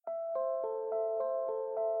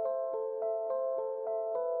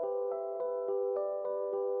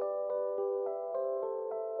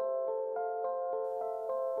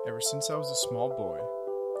Ever since I was a small boy,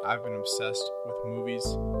 I've been obsessed with movies,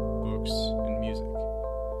 books, and music.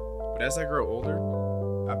 But as I grow older,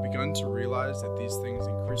 I've begun to realize that these things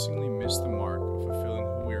increasingly miss the mark of fulfilling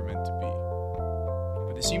who we are meant to be.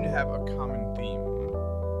 But they seem to have a common theme.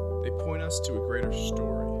 They point us to a greater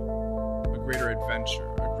story, a greater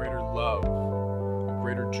adventure, a greater love, a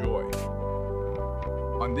greater joy.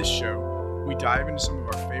 On this show, we dive into some of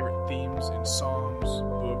our favorite themes in songs,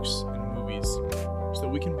 books, and movies, so that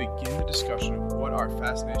we can begin the discussion of what our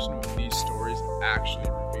fascination with these stories actually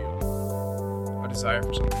reveal. A desire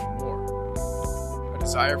for something more. A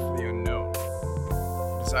desire for the unknown.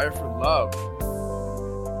 A desire for love.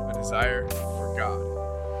 A desire for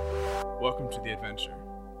God. Welcome to the adventure.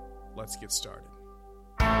 Let's get started.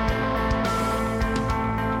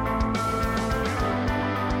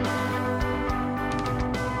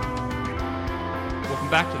 Welcome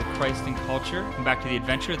back to the Christ in Culture. Welcome back to the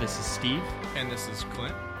adventure. This is Steve. And this is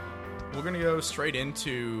Clint. We're going to go straight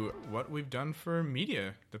into what we've done for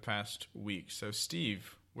media the past week. So,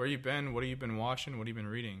 Steve, where you been? What have you been watching? What have you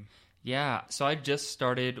been reading? Yeah, so I just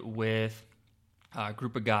started with a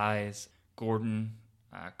group of guys, Gordon,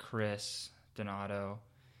 Chris, Donato,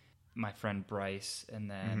 my friend Bryce,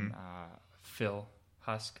 and then Phil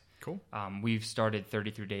Husk. Cool. We've started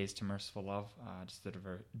 33 Days to Merciful Love, just the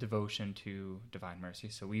devotion to Divine Mercy.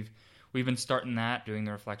 So we've been starting that, doing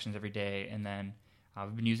the reflections every day, and then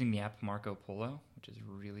we've been using the app Marco Polo, which is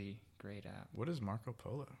a really great app. What is Marco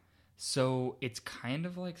Polo? So it's kind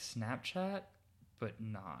of like Snapchat, but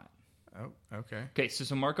not. Oh, okay. Okay,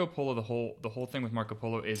 so Marco Polo, the whole thing with Marco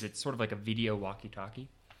Polo is it's sort of like a video walkie-talkie.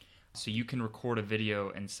 So you can record a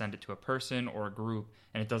video and send it to a person or a group,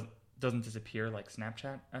 and it doesn't disappear like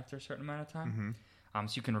Snapchat after a certain amount of time. Mm-hmm.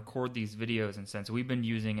 So you can record these videos and send. So we've been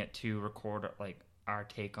using it to record like our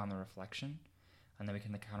take on the reflection, and then we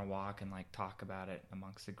can kind of walk and like talk about it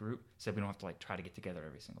amongst the group. So we don't have to like try to get together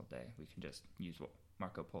every single day. We can just use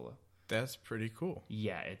Marco Polo. That's pretty cool.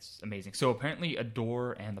 Yeah, it's amazing. So apparently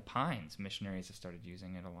Adore and the Pines missionaries have started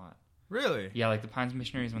using it a lot. Really? Yeah, like the Pines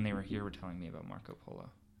missionaries when they were here were telling me about Marco Polo.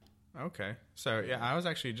 Okay. So, yeah, I was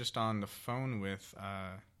actually just on the phone with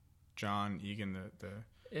John Egan,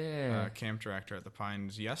 the camp director at the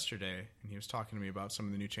Pines yesterday, and he was talking to me about some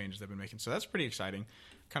of the new changes they've been making. So that's pretty exciting.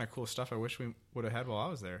 Kind of cool stuff I wish we would have had while I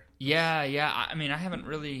was there. Yeah. I mean, I haven't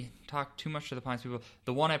really talked too much to the Pines people.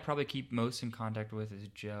 The one I probably keep most in contact with is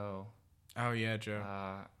Joe. Oh, yeah, Joe.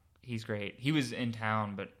 He's great. He was in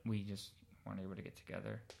town, but we just weren't able to get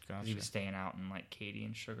together. Gotcha. He was staying out in like Katy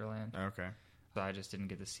and Sugar Land. Okay. So I just didn't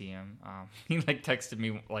get to see him. He like texted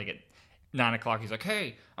me like at 9 o'clock. He's like,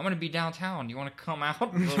 "Hey, I'm gonna be downtown. You want to come out?" I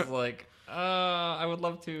was like, I would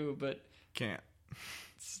love to, but can't.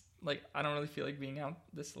 It's like I don't really feel like being out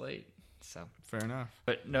this late. So fair enough.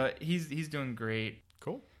 But no, he's doing great.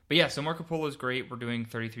 Cool. But yeah, so Marco Polo is great. We're doing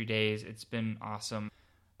 33 days. It's been awesome.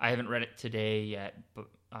 I haven't read it today yet, but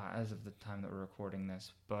as of the time that we're recording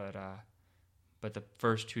this, but the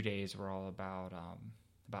first 2 days were all about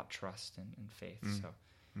trust and faith. So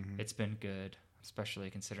it's been good, especially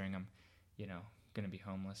considering I'm, going to be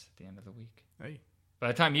homeless at the end of the week. Hey. By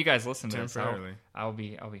the time you guys listen to this, temporarily, I'll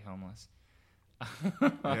be homeless.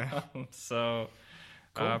 Yeah. So,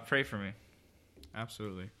 cool. Pray for me.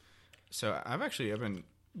 Absolutely. So I've been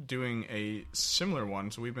doing a similar one.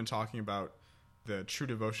 So we've been talking about the true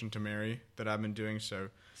devotion to Mary that I've been doing. So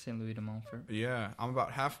St. Louis de Montfort. Yeah, I'm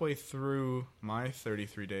about halfway through my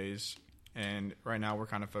 33 days. And right now we're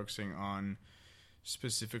kind of focusing on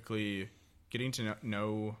specifically getting to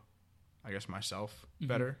know I guess, myself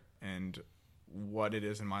better and what it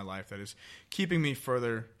is in my life that is keeping me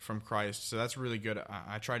further from Christ. So that's really good.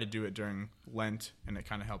 I try to do it during Lent, and it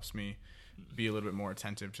kind of helps me be a little bit more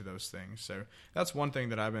attentive to those things. So that's one thing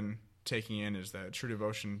that I've been taking in is that True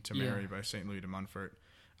Devotion to Mary by St. Louis de Montfort.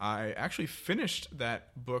 I actually finished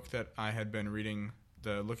that book that I had been reading,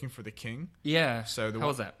 the Looking for the King. Yeah. So how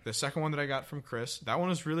was that? The second one that I got from Chris, that one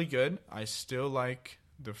was really good. I still like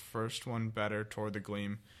the first one better, Toward the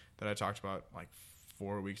Gleam, that I talked about like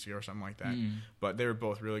 4 weeks ago or something like that. But they were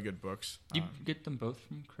both really good books. You get them both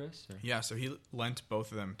from Chris? Or? Yeah, so he lent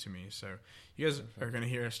both of them to me. So you guys are going to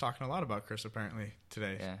hear us talking a lot about Chris apparently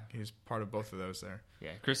today. Yeah. He's part of both of those there.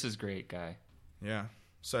 Yeah, Chris is a great guy. Yeah.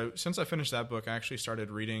 So since I finished that book, I actually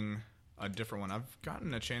started reading a different one. I've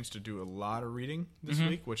gotten a chance to do a lot of reading this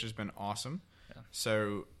week, which has been awesome. Yeah.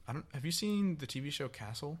 So have you seen the TV show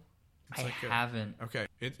Castle? I haven't. Okay.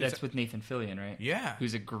 That's with Nathan Fillion, right? Yeah.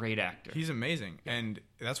 Who's a great actor. He's amazing. Yeah. And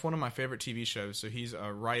that's one of my favorite TV shows. So he's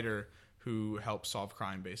a writer who helps solve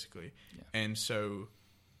crime, basically. Yeah. And so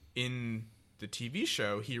in the TV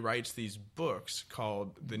show, he writes these books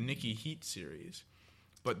called the Nikki Heat series.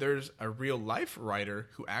 but there's a real life writer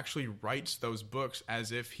who actually writes those books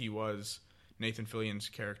as if he was Nathan Fillion's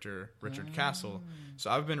character, Richard Castle.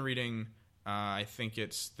 So I've been reading, I think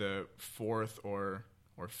it's the fourth or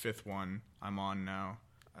fifth one I'm on now.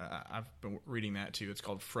 I've been reading that too. It's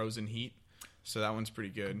called Frozen Heat. So that one's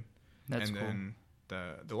pretty good. That's and cool. then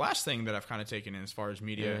the last thing that I've kind of taken in as far as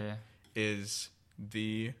media is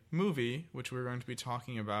the movie, which we're going to be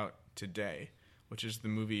talking about today, which is the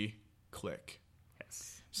movie Click.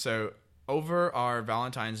 Yes. So over our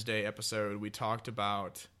Valentine's Day episode, we talked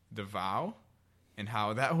about The Vow and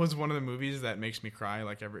how that was one of the movies that makes me cry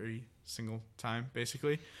like every single time,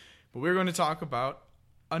 basically. But we're going to talk about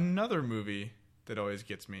another movie that always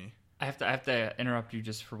gets me. I have to interrupt you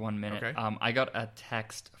just for 1 minute. Okay. I got a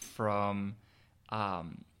text from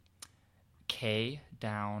Kay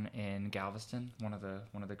down in Galveston, one of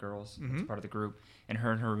the girls that's part of the group, and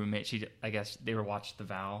her roommate. I guess they were watching The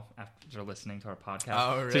Vow after listening to our podcast.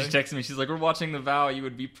 Oh, really? So she texted me. She's like, "We're watching The Vow. You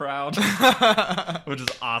would be proud," which is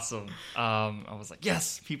awesome. I was like,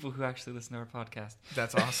 "Yes, people who actually listen to our podcast."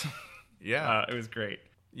 That's awesome. Yeah. It was great.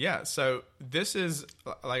 Yeah, so this is,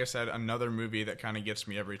 like I said, another movie that kind of gets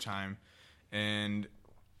me every time. And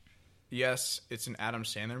yes, it's an Adam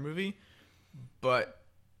Sandler movie, but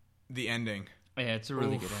the ending. Yeah, it's a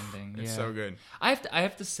really good ending. It's yeah. so good. I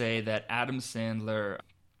have to say that Adam Sandler,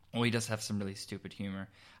 well, he does have some really stupid humor.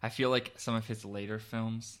 I feel like some of his later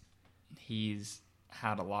films, he's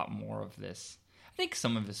had a lot more of this. I think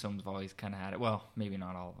some of his films have always kind of had it. Well, maybe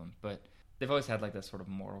not all of them, but they've always had like this sort of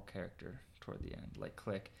moral character toward the end. Like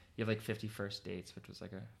Click. You have like 50 First Dates, which was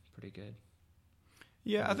like a pretty good.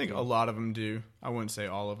 Yeah, I think a lot of them do. I wouldn't say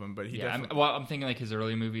all of them, but he definitely... I'm thinking like his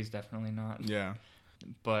early movies, definitely not. Yeah.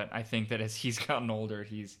 But I think that as he's gotten older,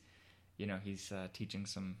 he's teaching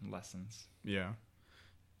some lessons. Yeah.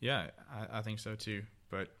 Yeah, I think so too.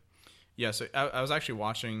 But yeah, so I was actually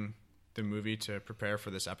watching the movie to prepare for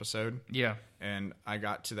this episode. Yeah. And I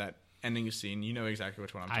got to that ending scene. You know exactly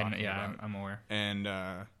which one I'm talking about. I'm aware. And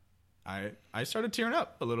I started tearing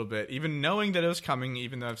up a little bit, even knowing that it was coming,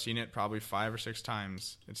 even though I've seen it probably 5 or 6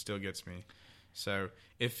 times. It still gets me. So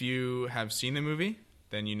if you have seen the movie,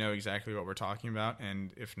 then you know exactly what we're talking about.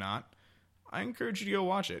 And if not, I encourage you to go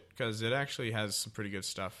watch it because it actually has some pretty good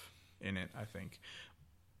stuff in it, I think.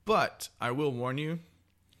 But I will warn you,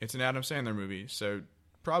 it's an Adam Sandler movie, so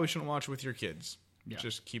probably shouldn't watch it with your kids. Yeah.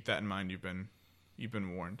 Just keep that in mind. You've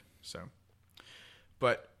been warned. So,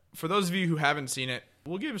 but for those of you who haven't seen it,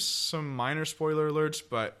 we'll give some minor spoiler alerts,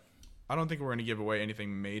 but I don't think we're going to give away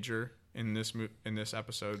anything major in this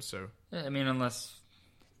episode. So, yeah, I mean, unless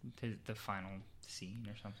the final scene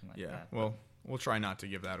or something like that. Yeah, well, we'll try not to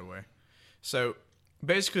give that away. So,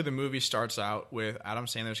 basically, the movie starts out with Adam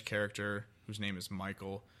Sandler's character, whose name is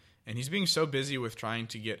Michael, and he's being so busy with trying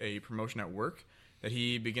to get a promotion at work that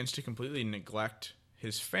he begins to completely neglect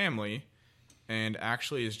his family and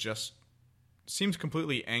actually seems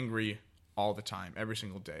completely angry all the time, every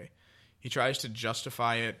single day. He tries to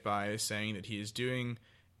justify it by saying that he is doing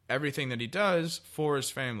everything that he does for his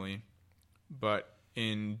family, but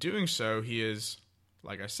in doing so, he is,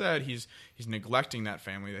 like I said, he's neglecting that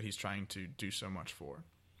family that he's trying to do so much for.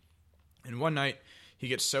 And one night, he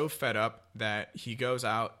gets so fed up that he goes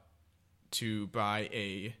out to buy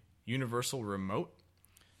a universal remote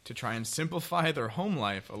to try and simplify their home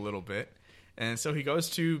life a little bit. And so he goes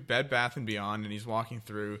to Bed Bath & Beyond, and he's walking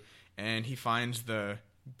through, and he finds the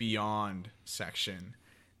Beyond section.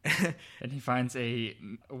 And he finds a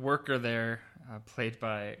worker there, played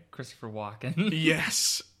by Christopher Walken.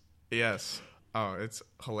 Yes. Oh, it's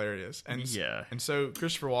hilarious. And yeah. And so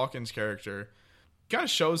Christopher Walken's character kind of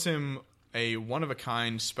shows him a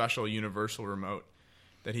one-of-a-kind special universal remote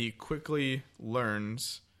that he quickly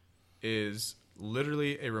learns is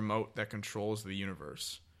literally a remote that controls the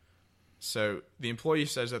universe. So the employee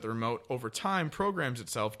says that the remote over time programs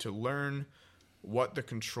itself to learn what the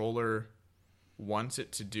controller wants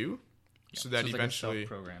it to do. So that eventually, like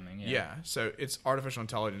self-programming. Yeah. So it's artificial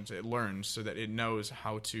intelligence. It learns so that it knows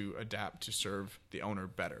how to adapt to serve the owner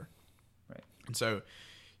better. Right. And so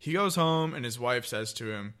he goes home and his wife says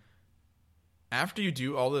to him, after you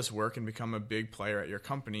do all this work and become a big player at your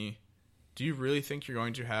company, do you really think you're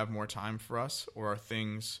going to have more time for us, or are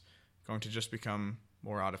things going to just become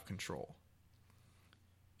more out of control?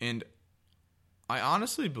 And I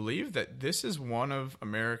honestly believe that this is one of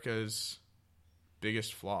America's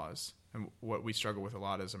biggest flaws and what we struggle with a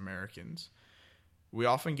lot as Americans. We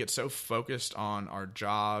often get so focused on our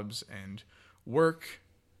jobs and work,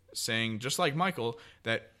 saying, just like Michael,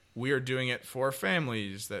 that we are doing it for our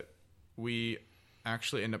families, that we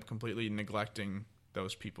actually end up completely neglecting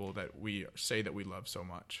those people that we say that we love so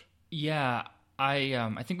much. Yeah,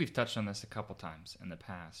 I think we've touched on this a couple times in the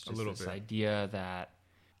past. A little this bit. idea that,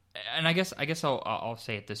 and I guess I'll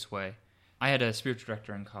say it this way. I had a spiritual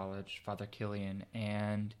director in college, Father Killian,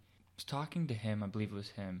 and I was talking to him. I believe it was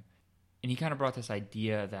him, and he kind of brought this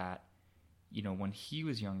idea that, when he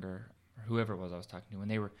was younger, or whoever it was I was talking to, when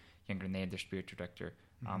they were younger and they had their spiritual director,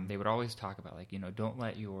 they would always talk about don't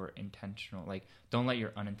let your unintentional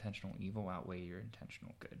evil outweigh your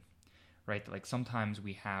intentional good. Right? Like sometimes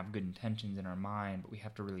we have good intentions in our mind, but we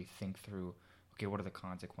have to really think through, okay, what are the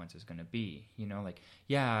consequences going to be?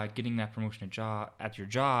 Getting that promotion at your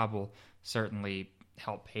job will certainly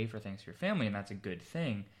help pay for things for your family, and that's a good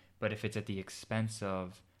thing. But if it's at the expense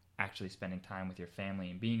of actually spending time with your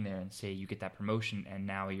family and being there, and say you get that promotion and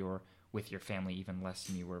now you're with your family even less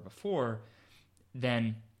than you were before,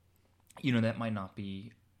 then, that might not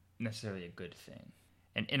be necessarily a good thing.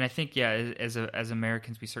 And I think, as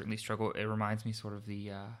Americans, we certainly struggle. It reminds me sort of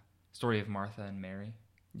the story of Martha and Mary.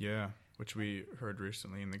 Yeah, which we heard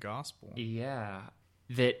recently in the gospel. Yeah.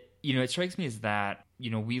 That, it strikes me as that,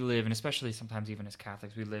 we live, and especially sometimes even as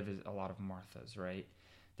Catholics, we live as a lot of Marthas, right?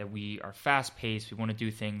 That we are fast-paced, we want to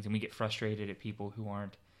do things, and we get frustrated at people who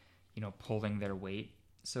aren't, pulling their weight,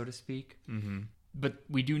 so to speak. Mm-hmm. But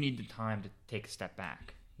we do need the time to take a step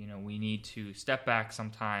back. We need to step back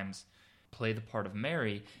sometimes, play the part of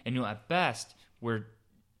Mary, and at best we're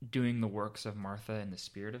doing the works of Martha in the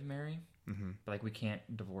spirit of Mary. Mm-hmm. But we can't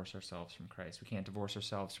divorce ourselves from Christ. We can't divorce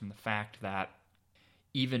ourselves from the fact that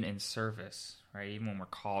even in service, right, even when we're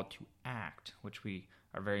called to act, which we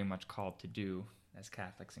are very much called to do as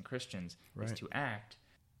Catholics and Christians, is to act,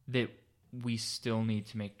 that we still need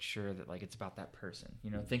to make sure that it's about that person.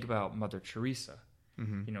 Think about Mother Teresa.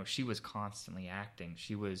 Mm-hmm. She was constantly acting.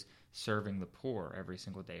 She was serving the poor every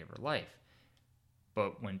single day of her life.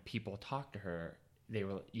 But when people talked to her, they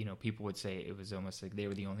were, people would say it was almost like they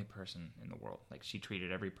were the only person in the world. Like she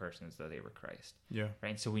treated every person as though they were Christ. Yeah.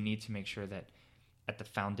 Right. And so we need to make sure that at the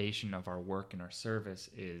foundation of our work and our service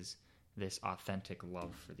is this authentic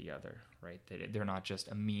love for the other, right? That they're not just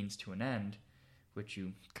a means to an end, which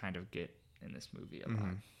you kind of get in this movie a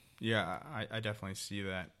lot. Yeah, I definitely see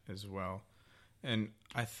that as well. And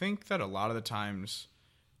I think that a lot of the times,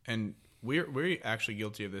 and we're actually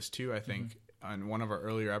guilty of this too, I think. On one of our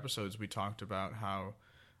earlier episodes, we talked about how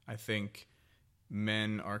I think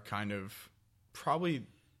men are kind of probably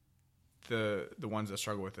the ones that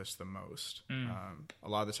struggle with this the most. A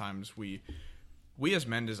lot of the times we as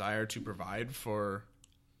men desire to provide for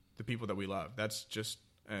the people that we love. That's just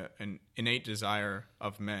an innate desire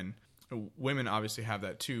of men. Women obviously have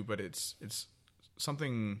that too, but it's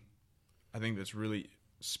something I think that's really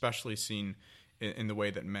especially seen in the way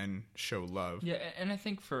that men show love. Yeah, and I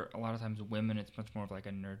think for a lot of times women, it's much more of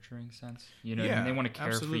a nurturing sense. They want to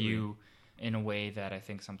care for you in a way that I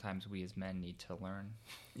think sometimes we as men need to learn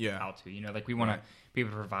how to. We want to be able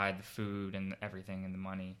to provide the food and everything and the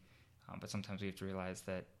money, but sometimes we have to realize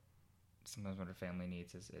that sometimes what our family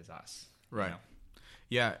needs is us. Right.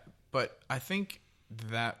 Yeah, but I think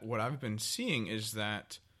that what I've been seeing is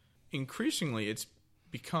that increasingly it's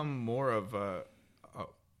become more of a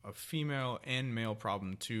female and male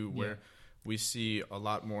problem too, where we see a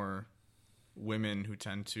lot more women who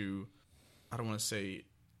tend to, I don't want to say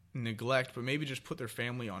neglect, but maybe just put their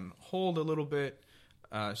family on hold a little bit,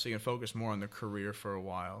 so they can focus more on their career for a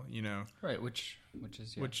while, Right, which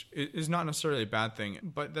is not necessarily a bad thing,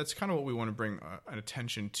 but that's kind of what we want to bring an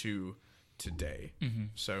attention to today.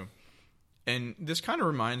 So, and this kind of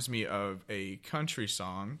reminds me of a country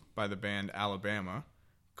song by the band Alabama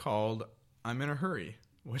called "I'm in a Hurry,"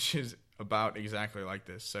 which is about exactly like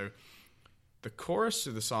this. So the chorus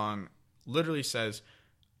of the song literally says,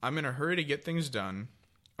 "I'm in a hurry to get things done.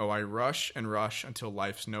 Oh, I rush and rush until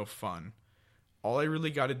life's no fun. All I really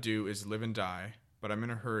got to do is live and die, but I'm in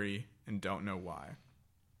a hurry and don't know why."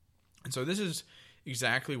 And so this is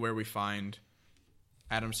exactly where we find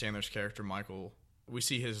Adam Sandler's character, Michael. We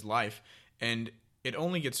see his life, and it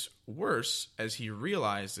only gets worse as he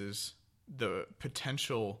realizes the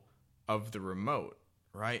potential of the remote,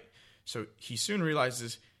 right? So he soon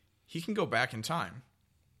realizes he can go back in time,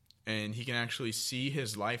 and he can actually see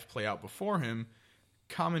his life play out before him,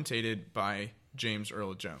 commentated by James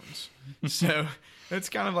Earl Jones. So it's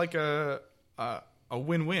kind of like a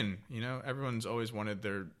win-win, Everyone's always wanted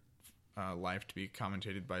their life to be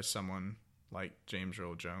commentated by someone like James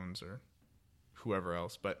Earl Jones or whoever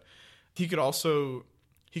else. But he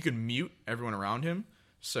could mute everyone around him.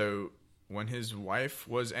 So when his wife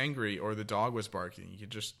was angry or the dog was barking, he could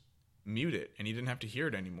just mute it and he didn't have to hear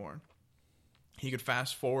it anymore. He could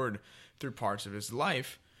fast forward through parts of his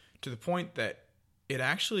life to the point that it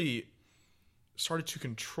actually started to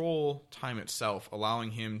control time itself,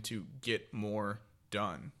 allowing him to get more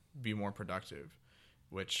done, be more productive,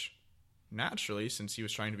 which naturally, since he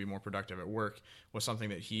was trying to be more productive at work, was something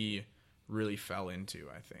that he really fell into,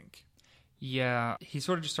 I think. Yeah, he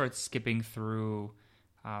sort of just started skipping through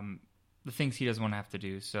the things he doesn't want to have to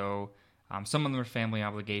do. So some of them are family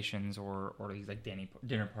obligations or these like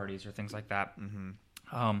dinner parties or things like that.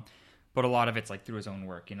 Mm-hmm. But a lot of it's like through his own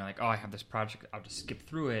work. You know, like, oh, I have this project, I'll just skip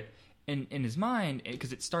through it. And in his mind,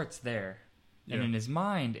 because it starts there, and in his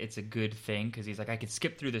mind, it's a good thing because he's like, I could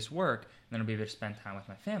skip through this work, and then I'll be able to spend time with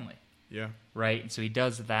my family. Yeah. Right? And so he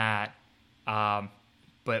does that.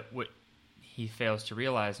 But what he fails to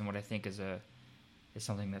realize, and what I think is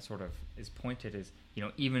something that sort of is pointed, is, you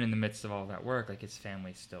know, even in the midst of all that work, like, his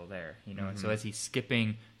family's still there, you know. Mm-hmm. And so as he's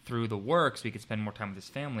skipping through the work so he can spend more time with his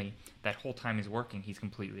family, that whole time he's working, he's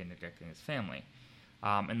completely neglecting his family.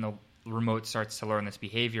 And the remote starts to learn this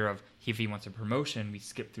behavior of, if he wants a promotion, we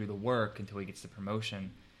skip through the work until he gets the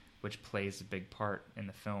promotion, which plays a big part in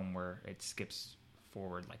the film, where it skips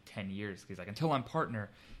forward like 10 years. He's like, until I'm partner,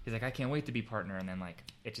 he's like, I can't wait to be partner, and then like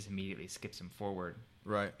it just immediately skips him forward.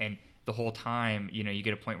 Right. And the whole time, you know, you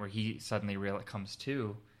get a point where he suddenly comes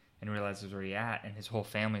to and realizes where he's at, and his whole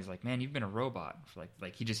family's like, man, you've been a robot for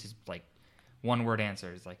like he just is like one word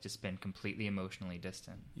answers, like just been completely emotionally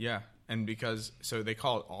distant. Yeah. And because, so they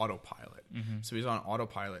call it autopilot. Mm-hmm. So he's on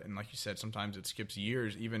autopilot, and like you said, sometimes it skips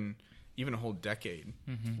years, even a whole decade,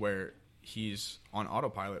 mm-hmm. where he's on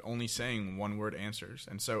autopilot, only saying one word answers.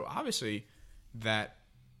 And so obviously that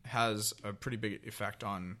has a pretty big effect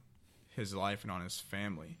on his life and on his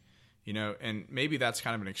family, you know. And maybe that's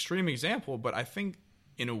kind of an extreme example, but I think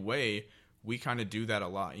in a way we kind of do that a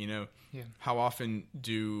lot, you know. Yeah. How often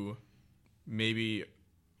do maybe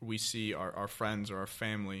we see our friends or our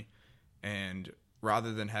family, and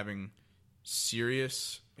rather than having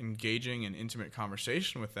serious, engaging, and intimate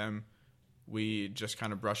conversation with them, we just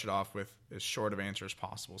kind of brush it off with as short of answer as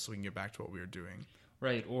possible so we can get back to what we were doing.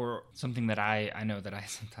 Right. Or something that I know that I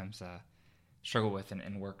sometimes struggle with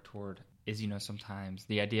and work toward is, you know, sometimes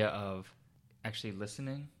the idea of actually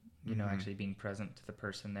listening, you know, Mm-hmm. actually being present to the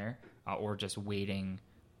person there, or just waiting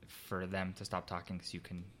for them to stop talking so you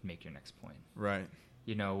can make your next point. Right.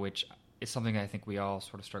 You know, which is something I think we all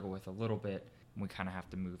sort of struggle with a little bit, and we kind of have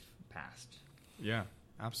to move past. Yeah,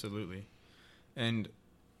 absolutely. And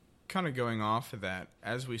kind of going off of that,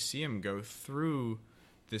 as we see him go through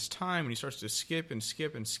this time, and he starts to skip and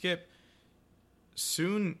skip and skip,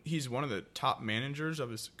 soon he's one of the top managers of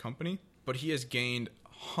his company, but he has gained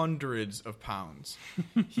hundreds of pounds.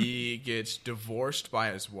 He gets divorced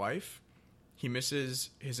by his wife. He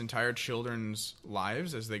misses his entire children's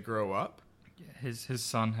lives as they grow up. His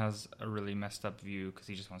son has a really messed up view because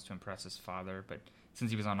he just wants to impress his father, but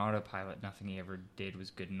since he was on autopilot, nothing he ever did was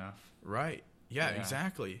good enough. Right. Yeah,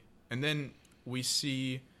 exactly. And then we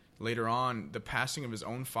see later on the passing of his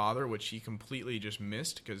own father, which he completely just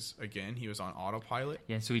missed because, again, he was on autopilot.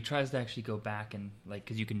 Yeah, so he tries to actually go back and, like,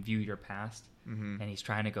 because you can view your past, Mm-hmm. and he's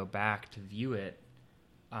trying to go back to view it,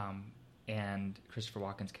 and Christopher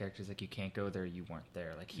Walken's character is like, you can't go there, you weren't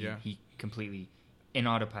there. Like, he completely, in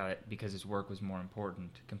autopilot, because his work was more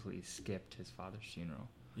important, completely skipped his father's funeral.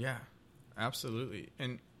 Yeah, absolutely.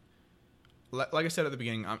 And like I said at the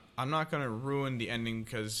beginning, I'm not going to ruin the ending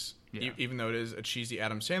because even though it is a cheesy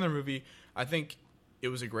Adam Sandler movie, I think it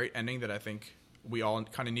was a great ending that I think we all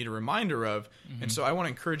kind of need a reminder of. Mm-hmm. And so I want to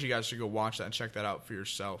encourage you guys to go watch that and check that out for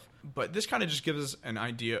yourself. But this kind of just gives us an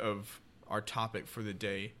idea of our topic for the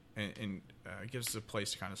day and gives us a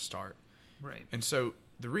place to kind of start. Right. And so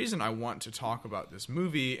the reason I want to talk about this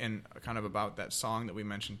movie and kind of about that song that we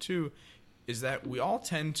mentioned too is that we all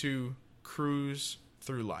tend to cruise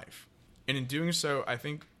through life. And in doing so, I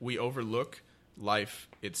think we overlook life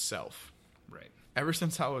itself. Right. Ever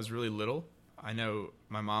since I was really little, I know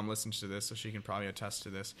my mom listens to this, so she can probably attest to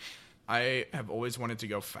this. I have always wanted to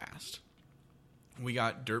go fast. We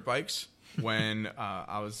got dirt bikes when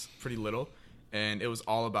I was pretty little, and it was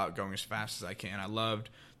all about going as fast as I can. I loved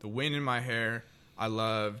the wind in my hair. I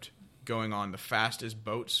loved going on the fastest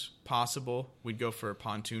boats possible. We'd go for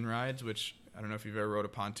pontoon rides, which I don't know if you've ever rode a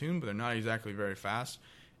pontoon, but they're not exactly very fast.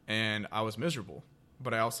 And I was miserable,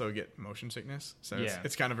 but I also get motion sickness, so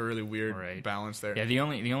it's kind of a really weird balance there. Yeah, the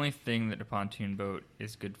only thing that a pontoon boat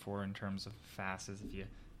is good for in terms of fast is if you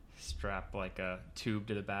strap like a tube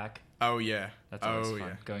to the back. Oh yeah, that's always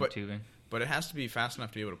fun. Going tubing, but it has to be fast enough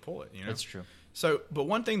to be able to pull it. You know, that's true. So, but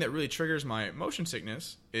one thing that really triggers my motion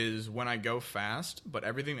sickness is when I go fast, but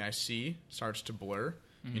everything I see starts to blur.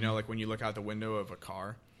 Mm-hmm. You know, like when you look out the window of a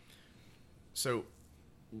car. So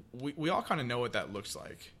we all kind of know what that looks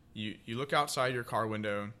like. You look outside your car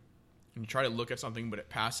window and you try to look at something, but it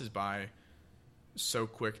passes by so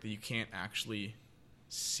quick that you can't actually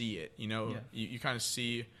see it. You kind of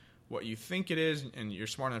see what you think it is, and you're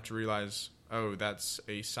smart enough to realize, oh, that's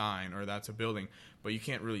a sign or that's a building, but you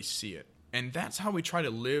can't really see it. And that's how we try to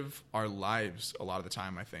live our lives a lot of the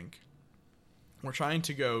time, I think. We're trying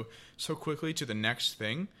to go so quickly to the next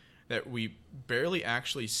thing that we barely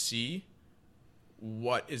actually see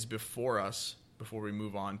what is before us before we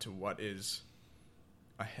move on to what is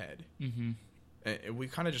ahead. Mm-hmm. And we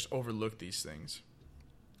kind of just overlook these things.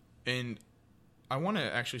 And I want to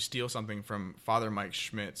actually steal something from Father Mike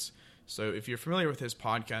Schmitz. So if you're familiar with his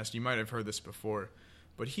podcast, you might have heard this before.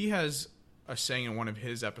 But he has a saying in one of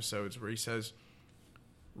his episodes where he says,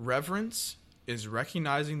 reverence is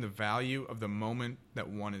recognizing the value of the moment that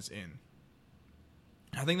one is in.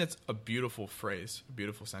 I think that's a beautiful phrase, a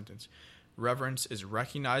beautiful sentence. Reverence is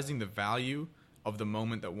recognizing the value of the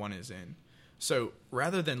moment that one is in. So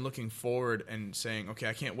rather than looking forward and saying, okay,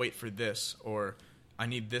 I can't wait for this, or I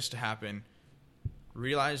need this to happen,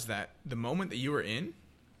 realize that the moment that you are in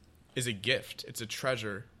is a gift. It's a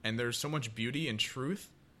treasure. And there's so much beauty and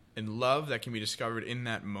truth and love that can be discovered in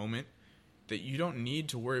that moment that you don't need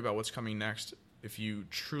to worry about what's coming next if you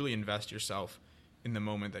truly invest yourself in the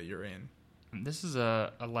moment that you're in. This is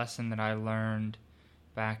a lesson that I learned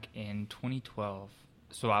back in 2012.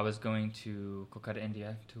 So I was going to Kolkata,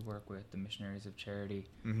 India to work with the Missionaries of Charity.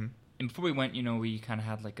 Mm-hmm. And before we went, we kind of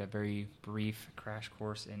had like a very brief crash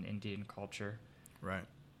course in Indian culture. Right.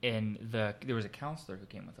 And there was a counselor who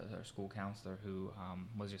came with us, our school counselor, who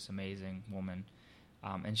was just an amazing woman.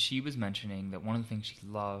 And she was mentioning that one of the things she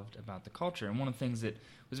loved about the culture, and one of the things that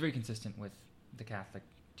was very consistent with the Catholic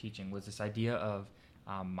teaching, was this idea of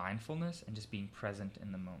mindfulness and just being present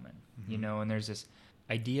in the moment. Mm-hmm. And there's this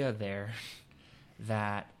idea there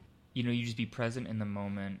that, you just be present in the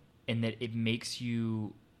moment, and that it makes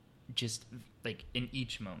you just, like, in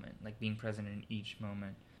each moment, like being present in each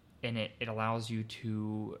moment. And it allows you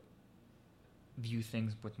to view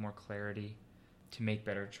things with more clarity, to make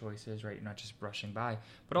better choices, right? You're not just brushing by.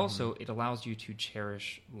 But also, it allows you to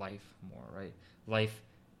cherish life more, right? Life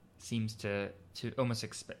seems to almost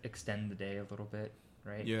extend the day a little bit,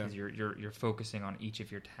 right? Yeah. Because you're focusing on each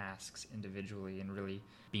of your tasks individually and really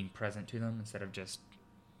being present to them instead of just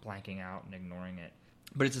blanking out and ignoring it.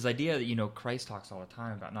 But it's this idea that, Christ talks all the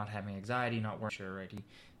time about not having anxiety, not worrying, sure, right? He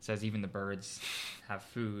says even the birds have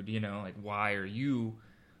food, like, why are you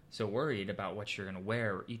so worried about what you're going to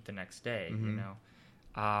wear or eat the next day,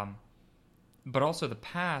 But also the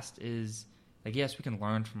past is, like, yes, we can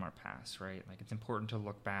learn from our past, right? Like, it's important to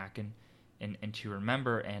look back and to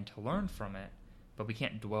remember and to learn from it, but we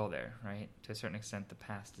can't dwell there, right? To a certain extent, the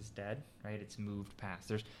past is dead, right? It's moved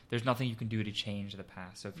past. There's nothing you can do to change the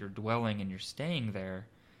past. So if you're dwelling and you're staying there,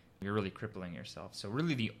 you're really crippling yourself. So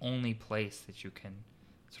really the only place that you can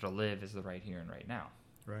sort of live is the right here and right now.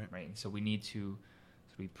 Right. Right. And so we need to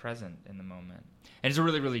be present in the moment. And it's a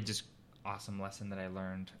really, really just awesome lesson that I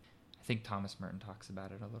learned. I think Thomas Merton talks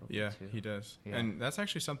about it a little bit too. Yeah, he does. Yeah. And that's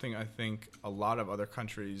actually something I think a lot of other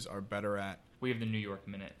countries are better at. We have the New York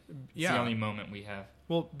Minute. It's the only moment we have.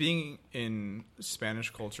 Well, being in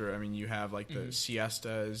Spanish culture, I mean, you have like the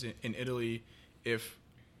siestas in Italy. If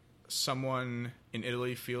someone in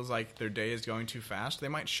Italy feels like their day is going too fast, they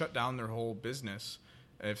might shut down their whole business.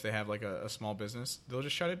 If they have like a small business, they'll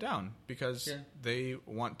just shut it down because they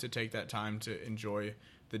want to take that time to enjoy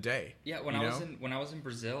the day. Yeah, when I was in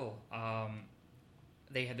Brazil,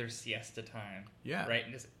 they had their siesta time. Yeah. Right?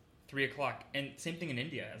 And it's 3:00. And same thing in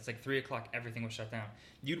India. It's like 3:00, everything was shut down.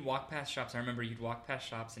 You'd walk past shops. I remember you'd walk past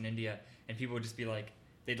shops in India and people would just be like,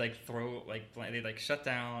 they'd shut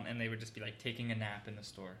down and they would just be like taking a nap in the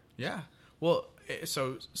store. Yeah. Well,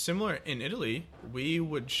 so similar in Italy, we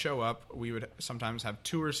would show up. We would sometimes have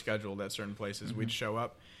tours scheduled at certain places. Mm-hmm. We'd show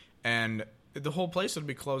up and the whole place would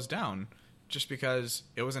be closed down just because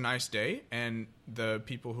it was a nice day and the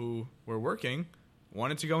people who were working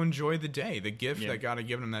wanted to go enjoy the day, the gift that God had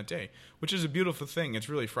given them that day, which is a beautiful thing. It's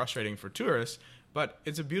really frustrating for tourists, but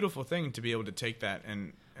it's a beautiful thing to be able to take that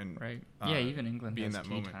and right. Even England be has in that tea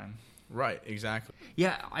moment. Time. Right, exactly.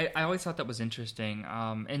 Yeah, I always thought that was interesting,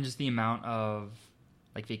 and just the amount of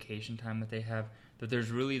like vacation time that they have. That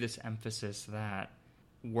there's really this emphasis that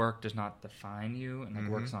work does not define you, and like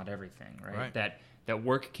work's not everything, right? That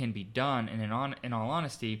work can be done, and in all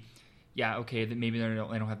honesty, yeah, okay, that maybe they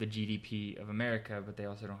don't have the GDP of America, but they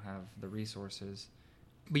also don't have the resources.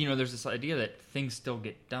 But there's this idea that things still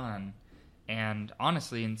get done, and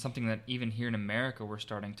honestly, and something that even here in America we're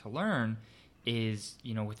starting to learn is,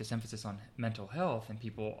 with this emphasis on mental health and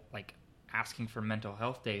people like asking for mental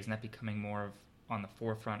health days and that becoming more of on the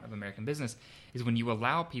forefront of American business, is when you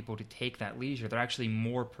allow people to take that leisure, they're actually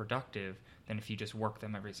more productive than if you just work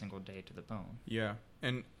them every single day to the bone. Yeah,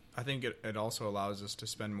 and I think it also allows us to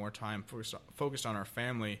spend more time focused on our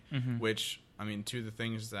family, which, I mean, two of the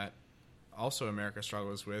things that also America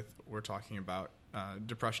struggles with, we're talking about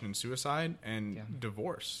depression and suicide and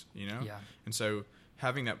divorce, you know? Yeah. And so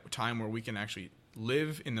having that time where we can actually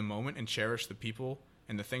live in the moment and cherish the people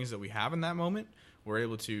and the things that we have in that moment, we're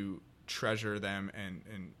able to treasure them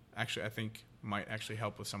and actually, I think, might actually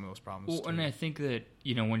help with some of those problems too. And I think that,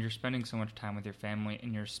 you know, when you're spending so much time with your family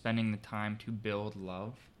and you're spending the time to build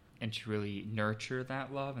love and to really nurture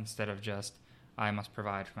that love instead of just, I must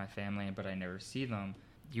provide for my family, but I never see them,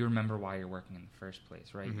 you remember why you're working in the first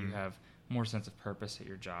place, right? You have more sense of purpose at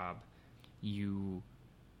your job. You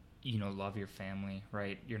love your family,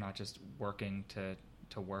 right? You're not just working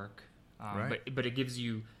to work. Right. But it gives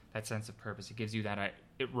you that sense of purpose. It gives you that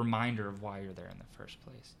reminder of why you're there in the first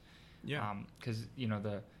place. Yeah. Because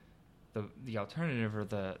the alternative or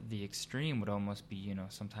the extreme would almost be, you know,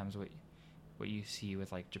 sometimes what you see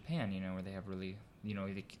with like Japan, you know, where they have really, you know,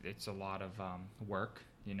 it's a lot of work,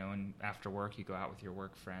 you know, and after work you go out with your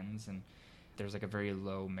work friends, and there's like a very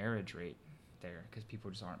low marriage rate there because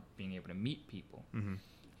people just aren't being able to meet people.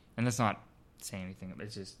 And that's not saying anything.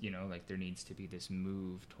 It's just, you know, like there needs to be this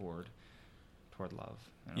move toward love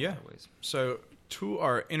in other ways. So to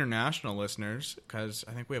our international listeners, because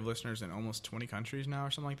I think we have listeners in almost 20 countries now or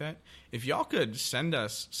something like that, if y'all could send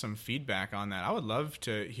us some feedback on that, I would love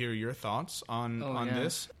to hear your thoughts on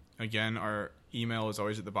this. Again, our email is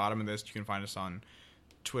always at the bottom of this. You can find us on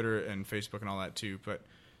Twitter and Facebook and all that too. But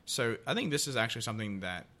so I think this is actually something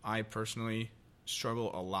that I personally struggle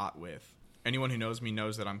a lot with. Anyone who knows me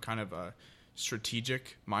knows that I'm kind of a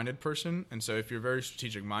strategic-minded person. And so if you're very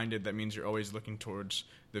strategic-minded, that means you're always looking towards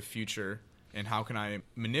the future and how can I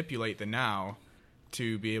manipulate the now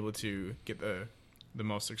to be able to get the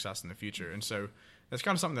most success in the future. And so that's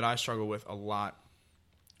kind of something that I struggle with a lot.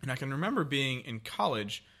 And I can remember being in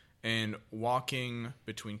college and walking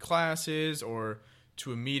between classes or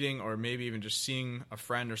to a meeting or maybe even just seeing a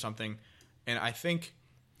friend or something. And I think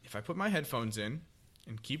if I put my headphones in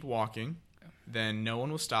and keep walking, then no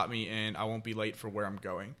one will stop me and I won't be late for where I'm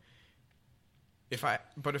going.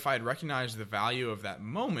 But if I had recognized the value of that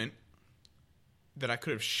moment that I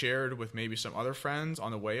could have shared with maybe some other friends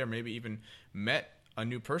on the way, or maybe even met a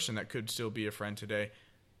new person that could still be a friend today,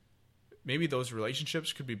 maybe those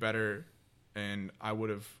relationships could be better and I would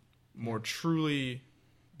have more truly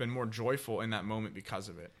been more joyful in that moment because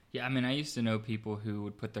of it. Yeah, I mean, I used to know people who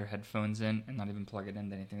would put their headphones in and not even plug it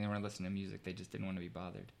into anything. They weren't listening to music. They just didn't want to be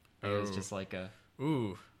bothered. It was just like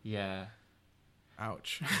ooh. Yeah.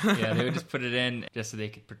 Ouch. Yeah, they would just put it in just so they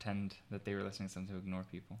could pretend that they were listening to something to ignore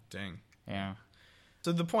people. Dang. Yeah.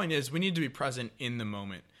 So the point is, we need to be present in the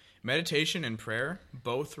moment. Meditation and prayer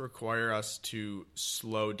both require us to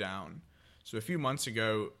slow down. So a few months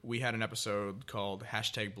ago, we had an episode called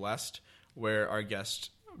 #Blessed, where our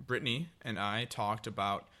guest Brittany and I talked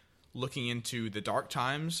about looking into the dark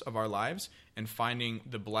times of our lives and finding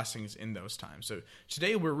the blessings in those times. So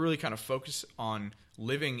today we're really kind of focused on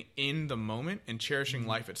living in the moment and cherishing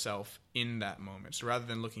life itself in that moment. So rather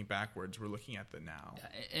than looking backwards, we're looking at the now.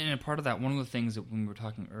 And a part of that, one of the things that when we were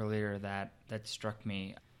talking earlier that struck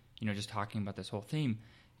me, you know, just talking about this whole theme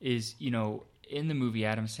is, you know, in the movie,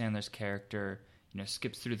 Adam Sandler's character, you know,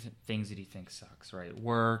 skips through the things that he thinks sucks, right?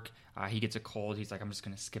 Work, he gets a cold. He's like, I'm just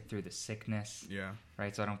going to skip through the sickness,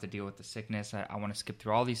 right? So I don't have to deal with the sickness. I want to skip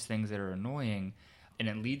through all these things that are annoying. And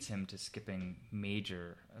it leads him to skipping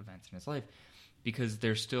major events in his life because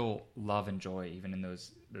there's still love and joy even in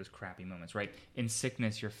those crappy moments, right? In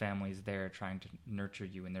sickness, your family's there trying to nurture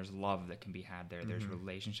you, and there's love that can be had there. There's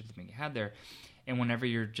relationships that can be had there. And whenever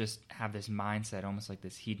you're just have this mindset, almost like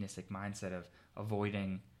this hedonistic mindset of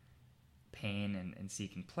avoiding pain and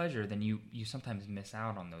seeking pleasure, then you sometimes miss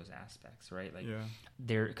out on those aspects, right? Like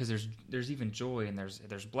because there's even joy and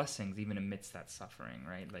there's blessings even amidst that suffering,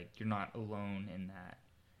 right? Like you're not alone in that.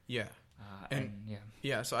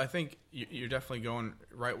 So I think you're definitely going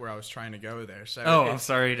right where I was trying to go there. So I'm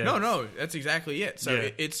sorry to... No, that's exactly it. So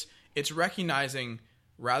it's recognizing,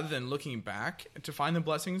 rather than looking back to find the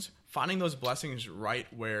blessings, finding those blessings right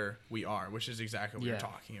where we are, which is exactly what you're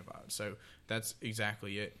talking about. So that's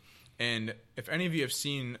exactly it. And if any of you have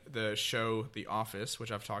seen the show The Office,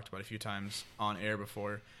 which I've talked about a few times on air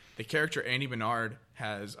before, the character Andy Bernard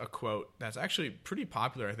has a quote that's actually pretty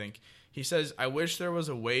popular, I think. He says, "I wish there was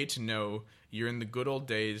a way to know you're in the good old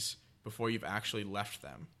days before you've actually left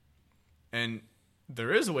them." And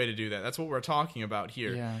there is a way to do that. That's what we're talking about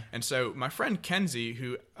here. Yeah. And so my friend Kenzie,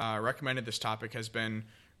 who recommended this topic, has been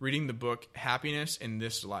reading the book Happiness in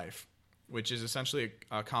This Life, which is essentially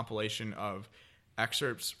a compilation of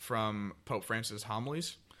excerpts from Pope Francis'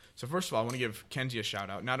 homilies. So first of all, I want to give Kenzie a shout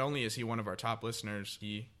out. Not only is he one of our top listeners,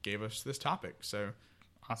 he gave us this topic. So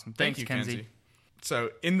Awesome. thank Thanks, you, Kenzie.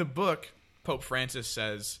 So in the book, Pope Francis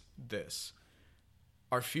says this: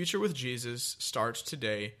 our future with Jesus starts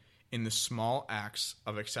today in the small acts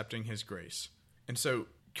of accepting his grace. And so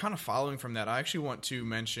kind of following from that, I actually want to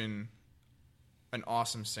mention an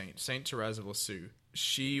awesome saint, Saint Therese of Lisieux.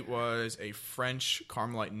 She was a French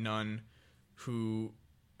Carmelite nun who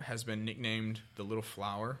has been nicknamed the Little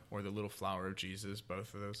Flower or the Little Flower of Jesus,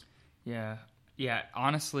 both of those. Yeah. Yeah,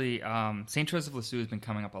 honestly, St. Therese of Lisieux has been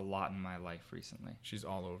coming up a lot in my life recently. She's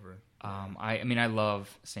all over. I mean, I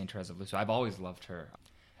love St. Therese of Lisieux. I've always loved her.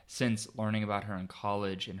 Since learning about her in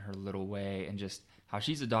college in her little way and just how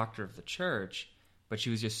she's a doctor of the church, but she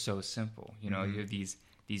was just so simple. You know, you have these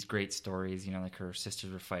great stories, you know, like her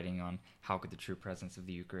sisters were fighting on how could the true presence of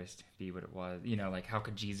the Eucharist be what it was. You know, like how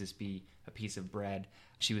could Jesus be a piece of bread?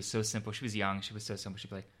 She was so simple. She was young. She was so simple. She'd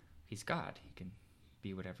be like, he's God. He can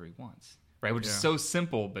be whatever he wants. Right? Which is so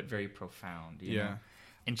simple but very profound. You know?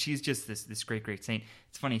 And she's just this great saint.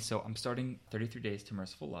 It's funny. So I'm starting 33 Days to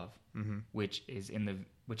Merciful Love, which is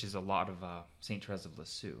a lot of Saint Therese of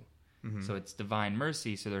Lisieux. So it's Divine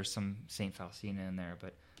Mercy. So there's some Saint Faustina in there,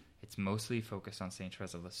 but it's mostly focused on Saint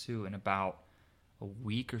Therese of Lisieux. And about a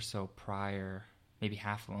week or so prior, maybe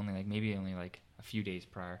maybe only like a few days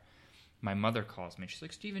prior, my mother calls me. She's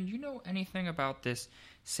like, Stephen, do you know anything about this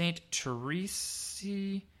Saint Therese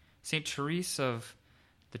of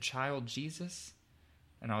the Child Jesus?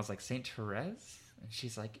 And I was like, Saint Therese? And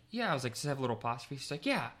she's like, yeah. I was like, does it have a little apostrophe? She's like,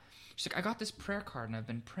 yeah. She's like, I got this prayer card and I've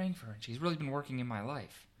been praying for her and she's really been working in my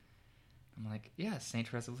life. I'm like, yeah, Saint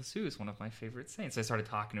Therese of Lisieux is one of my favorite saints. So I started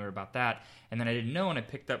talking to her about that. And then I didn't know, and I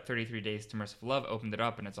picked up 33 Days to Merciful Love, opened it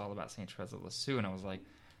up, and it's all about Saint Therese of Lisieux. And I was like,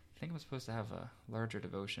 I think I'm supposed to have a larger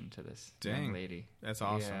devotion to this young lady. That's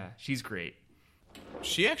awesome. Yeah, she's great.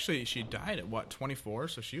 She died at 24?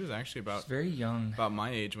 So she was actually She's very young. about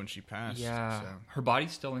my age when she passed. Yeah. So. Her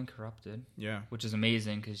body's still incorrupted. Yeah. Which is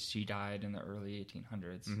amazing because she died in the early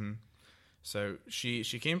 1800s. Mm-hmm. So she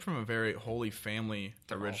came from a very holy family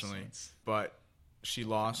originally, but she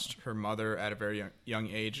lost her mother at a very young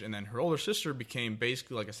age, and then her older sister became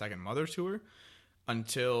basically like a second mother to her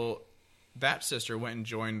until that sister went and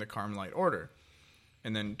joined the Carmelite order.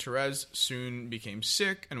 And then Therese soon became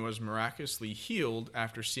sick and was miraculously healed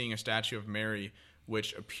after seeing a statue of Mary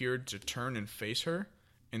which appeared to turn and face her,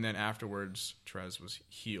 and then afterwards Therese was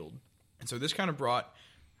healed. And so this kind of brought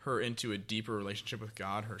her into a deeper relationship with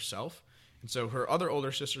God herself. And so her other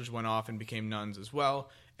older sisters went off and became nuns as well,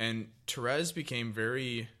 and Therese became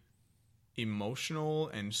very emotional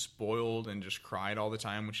and spoiled and just cried all the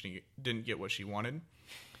time when she didn't get what she wanted.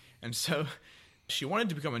 And so she wanted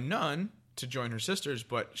to become a nun to join her sisters,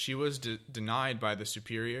 but she was denied by the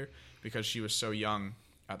superior because she was so young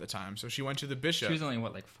at the time. So she went to the bishop. She was only,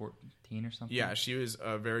 14 or something? Yeah, she was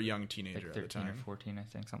a very young teenager like at the time. 13 or 14, I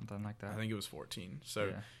think, something like that. I think it was 14.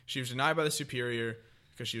 So she was denied by the superior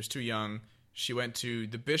because she was too young. She went to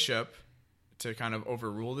the bishop to kind of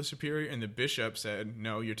overrule the superior, and the bishop said,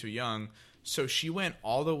 no, you're too young. So she went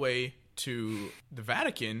all the way to the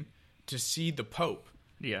Vatican to see the Pope.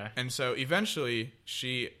 Yeah. And so eventually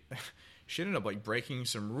she ended up breaking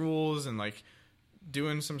some rules and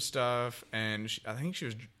doing some stuff, and I think she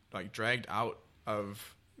was dragged out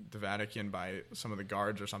of the Vatican by some of the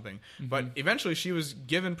guards or something. Mm-hmm. But eventually she was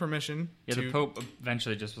given permission. Yeah, the Pope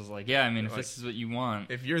eventually just was like, yeah, I mean, if this is what you want.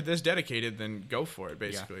 If you're this dedicated, then go for it,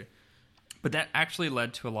 basically. Yeah. But that actually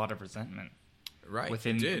led to a lot of resentment. Right,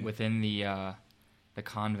 within the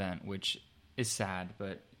convent, which is sad,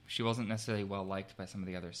 but she wasn't necessarily well liked by some of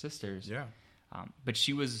the other sisters. Yeah. But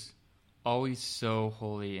she was always so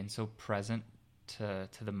holy and so present to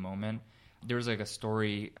the moment. There was a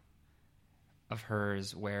story of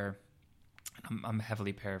hers where I'm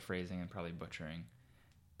heavily paraphrasing and probably butchering,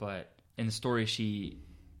 but in the story she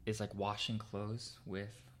is washing clothes with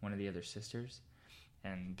one of the other sisters,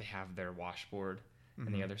 and they have their washboard, mm-hmm.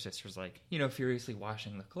 and the other sister's furiously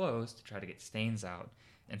washing the clothes to try to get stains out,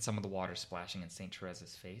 and some of the water splashing in St.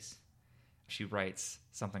 Therese's face. She writes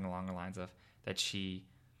something along the lines of that she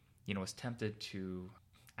was tempted to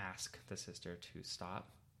ask the sister to stop,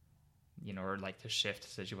 or to shift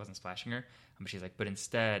so she wasn't splashing her. But she's but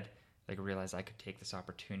instead, realized I could take this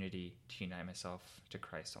opportunity to unite myself to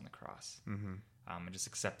Christ on the cross, mm-hmm. And just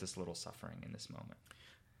accept this little suffering in this moment.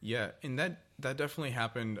 Yeah, and that definitely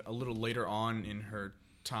happened a little later on in her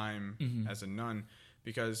time as a nun,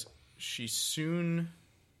 because she soon,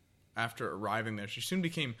 after arriving there, she soon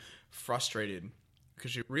became frustrated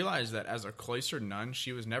because she realized that as a cloistered nun,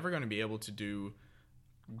 she was never going to be able to do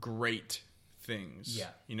great things. Yeah.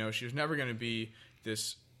 You know, she was never going to be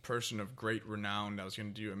this person of great renown that was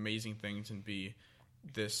going to do amazing things and be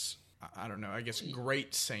this, I don't know, I guess,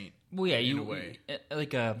 great saint. Well, yeah, in a way.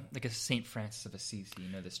 Like a Saint Francis of Assisi, you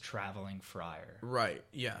know, this traveling friar. Right,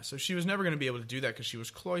 yeah. So she was never going to be able to do that because she was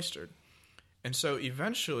cloistered. And so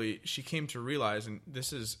eventually she came to realize, and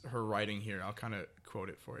this is her writing here, I'll kind of quote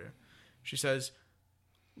it for you. She says,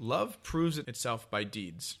 "Love proves itself by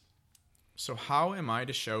deeds. So how am I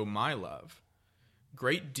to show my love?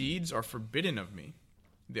 Great deeds are forbidden of me.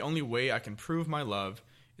 The only way I can prove my love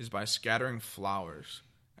is by scattering flowers.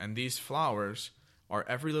 And these flowers are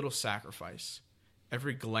every little sacrifice,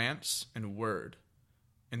 every glance and word,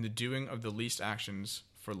 and the doing of the least actions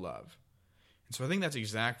for love." And so I think that's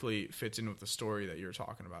exactly fits in with the story that you're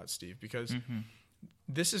talking about, Steve, because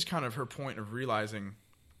this is kind of her point of realizing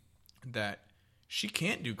that she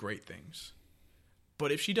can't do great things.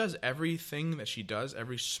 But if she does everything that she does,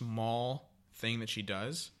 every small thing that she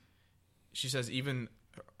does, she says even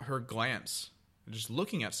her glance, just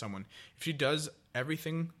looking at someone, if she does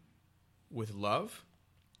everything with love,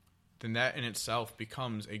 then that in itself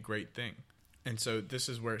becomes a great thing. And so this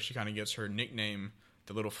is where she kind of gets her nickname,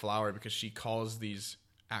 the little flower, because she calls these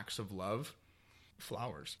acts of love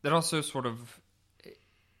flowers. That also sort of,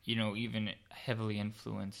 you know, even heavily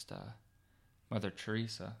influenced Mother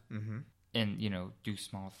Teresa. And, you know, do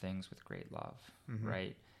small things with great love,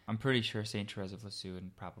 right? I'm pretty sure St. Therese of Lisieux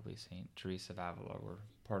and probably St. Teresa of Avila were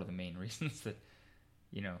part of the main reasons that,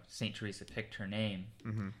 you know, St. Teresa picked her name.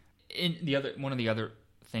 One of the other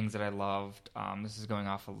things that I loved, this is going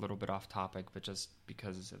off a little bit off topic, but just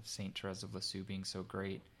because of St. Therese of Lisieux being so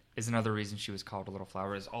great, is another reason she was called a little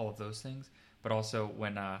flower, is all of those things. But also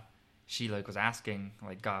when she like was asking,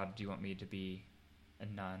 like, God, do you want me to be a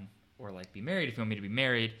nun or like be married? If you want me to be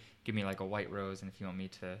married, give me like a white rose, and if you want me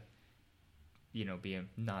to, you know, be a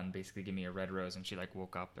nun, basically give me a red rose. And she like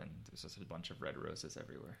woke up and there's just a bunch of red roses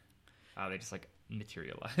everywhere. They just like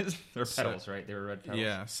materialized. They're petals, right? They were red petals.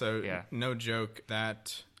 Yeah, so no joke,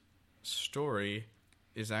 that story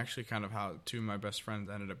is actually kind of how two of my best friends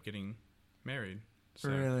ended up getting married. So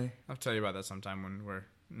really? I'll tell you about that sometime when we're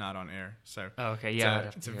not on air. So okay,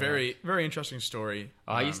 yeah, it's a very, very interesting story.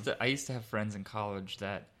 I used to have friends in college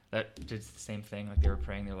that did the same thing. Like they were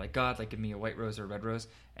praying, they're like, God, like give me a white rose or a red rose,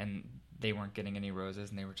 and they weren't getting any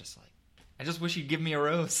roses, and they were just like, I just wish you'd give me a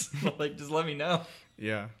rose. Like, just let me know.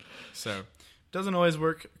 Yeah. So doesn't always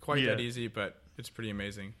work quite that easy, but it's pretty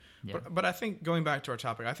amazing. Yeah. But I think, going back to our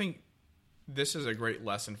topic, I think this is a great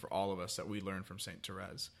lesson for all of us that we learn from St.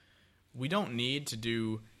 Therese. We don't need to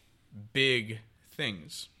do big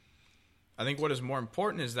things. I think what is more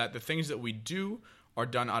important is that the things that we do are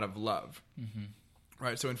done out of love.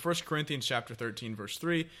 Right? So in 1 Corinthians chapter 13, verse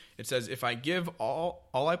 3, it says, "If I give all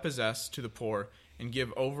I possess to the poor and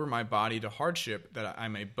give over my body to hardship that I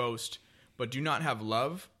may boast, but do not have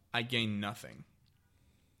love, I gain nothing."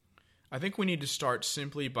 I think we need to start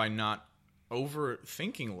simply by not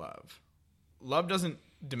overthinking love. Love doesn't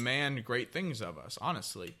demand great things of us,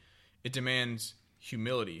 honestly. It demands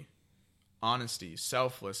humility, honesty,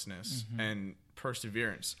 selflessness, and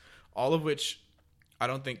perseverance, all of which I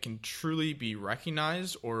don't think can truly be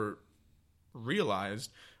recognized or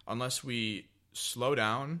realized unless we slow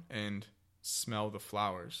down and smell the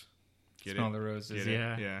flowers. Smell the roses.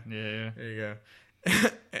 Yeah. There you go.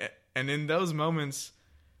 And in those moments,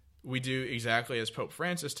 we do exactly as Pope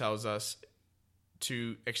Francis tells us,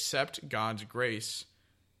 to accept God's grace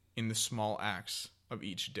in the small acts of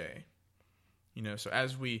each day. You know, so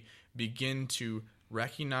as we begin to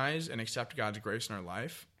recognize and accept God's grace in our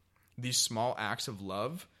life, these small acts of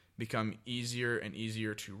love become easier and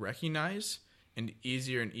easier to recognize and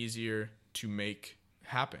easier to make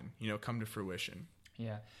happen, you know, come to fruition.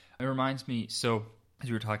 Yeah. It reminds me, so as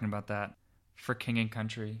you were talking about that, For King and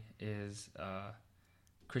Country is a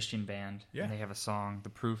Christian band. Yeah. And they have a song, The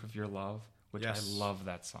Proof of Your Love, which I love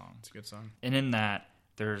that song. It's a good song. And in that,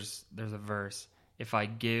 there's a verse, if I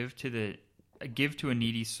give to a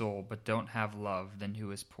needy soul but don't have love, then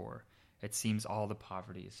who is poor? It seems all the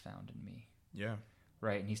poverty is found in me. Yeah.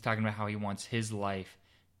 Right? And he's talking about how he wants his life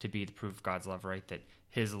to be the proof of God's love, right? That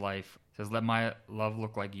his life says, let my love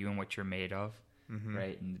look like you and what you're made of,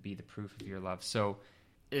 right? And be the proof of your love. So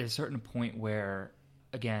at a certain point where,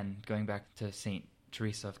 again, going back to St.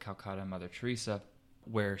 Teresa of Calcutta, Mother Teresa,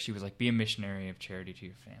 where she was like, be a missionary of charity to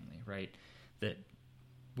your family, right? That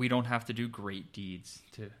we don't have to do great deeds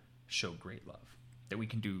to show great love. that we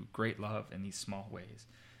can do great love in these small ways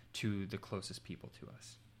to the closest people to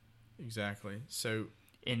us. Exactly. So,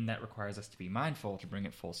 and that requires us to be mindful, to bring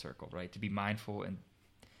it full circle, right? To be mindful and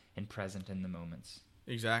present in the moments.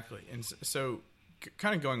 Exactly. And so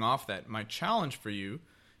kind of going off that, my challenge for you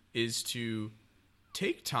is to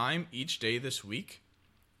take time each day this week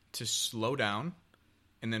to slow down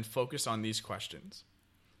and then focus on these questions.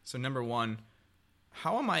 So number one,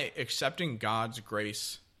 how am I accepting God's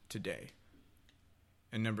grace today?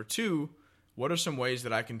 And number two, what are some ways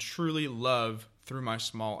that I can truly love through my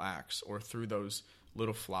small acts or through those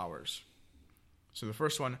little flowers? So the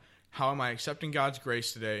first one, how am I accepting God's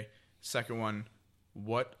grace today? Second one,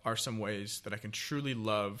 what are some ways that I can truly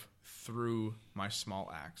love through my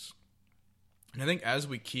small acts? And I think as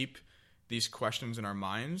we keep these questions in our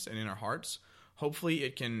minds and in our hearts, hopefully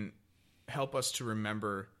it can help us to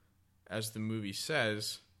remember, as the movie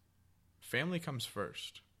says, family comes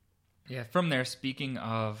first. Yeah, from there, speaking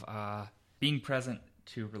of being present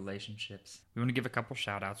to relationships, we want to give a couple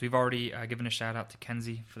shout-outs. We've already given a shout-out to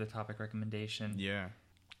Kenzie for the topic recommendation. Yeah.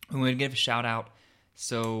 We want to give a shout-out.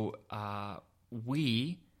 So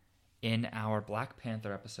we, in our Black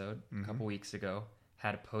Panther episode a couple weeks ago,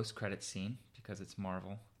 had a post-credit scene because it's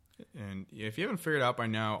Marvel. And if you haven't figured out by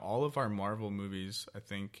now, all of our Marvel movies, I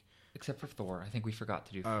think... Except for Thor. I think we forgot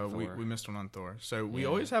to do Thor. We missed one on Thor. So we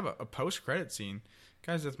always have a post-credit scene.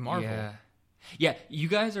 Guys, it's Marvel. Yeah, you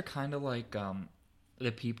guys are kind of like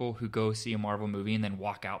the people who go see a Marvel movie and then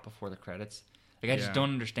walk out before the credits. Like, I just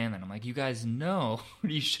don't understand that. I'm like, you guys know.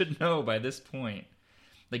 You should know by this point.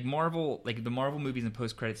 Like, Marvel, like the Marvel movies and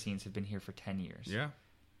post-credit scenes have been here for 10 years. Yeah.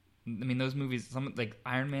 I mean, those movies, like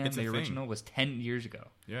Iron Man, the original, was 10 years ago.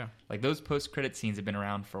 Yeah. Like, those post-credit scenes have been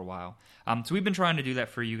around for a while. So we've been trying to do that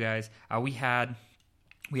for you guys. We had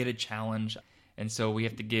a challenge, and so we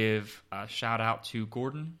have to give a shout-out to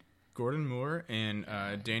Gordon Moore and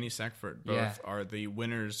Danny Sackford. Both are the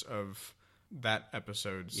winners of that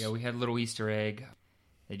episode. Yeah, we had a little Easter egg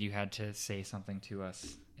that you had to say something to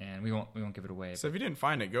us, and we won't give it away. So if you didn't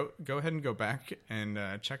find it, go ahead and go back and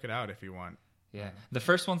check it out if you want. Yeah, the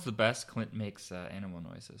first one's the best. Clint makes animal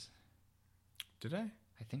noises. Did I?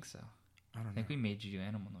 I think so. I think we made you do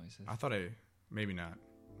animal noises. I thought maybe not.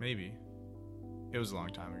 Maybe. It was a long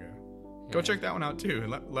time ago. Yeah. Go check that one out too.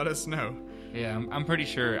 Let us know. Yeah, I'm pretty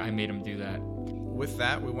sure I made him do that. With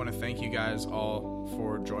that, we want to thank you guys all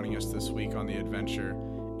for joining us this week on the adventure,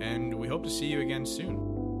 and we hope to see you again soon.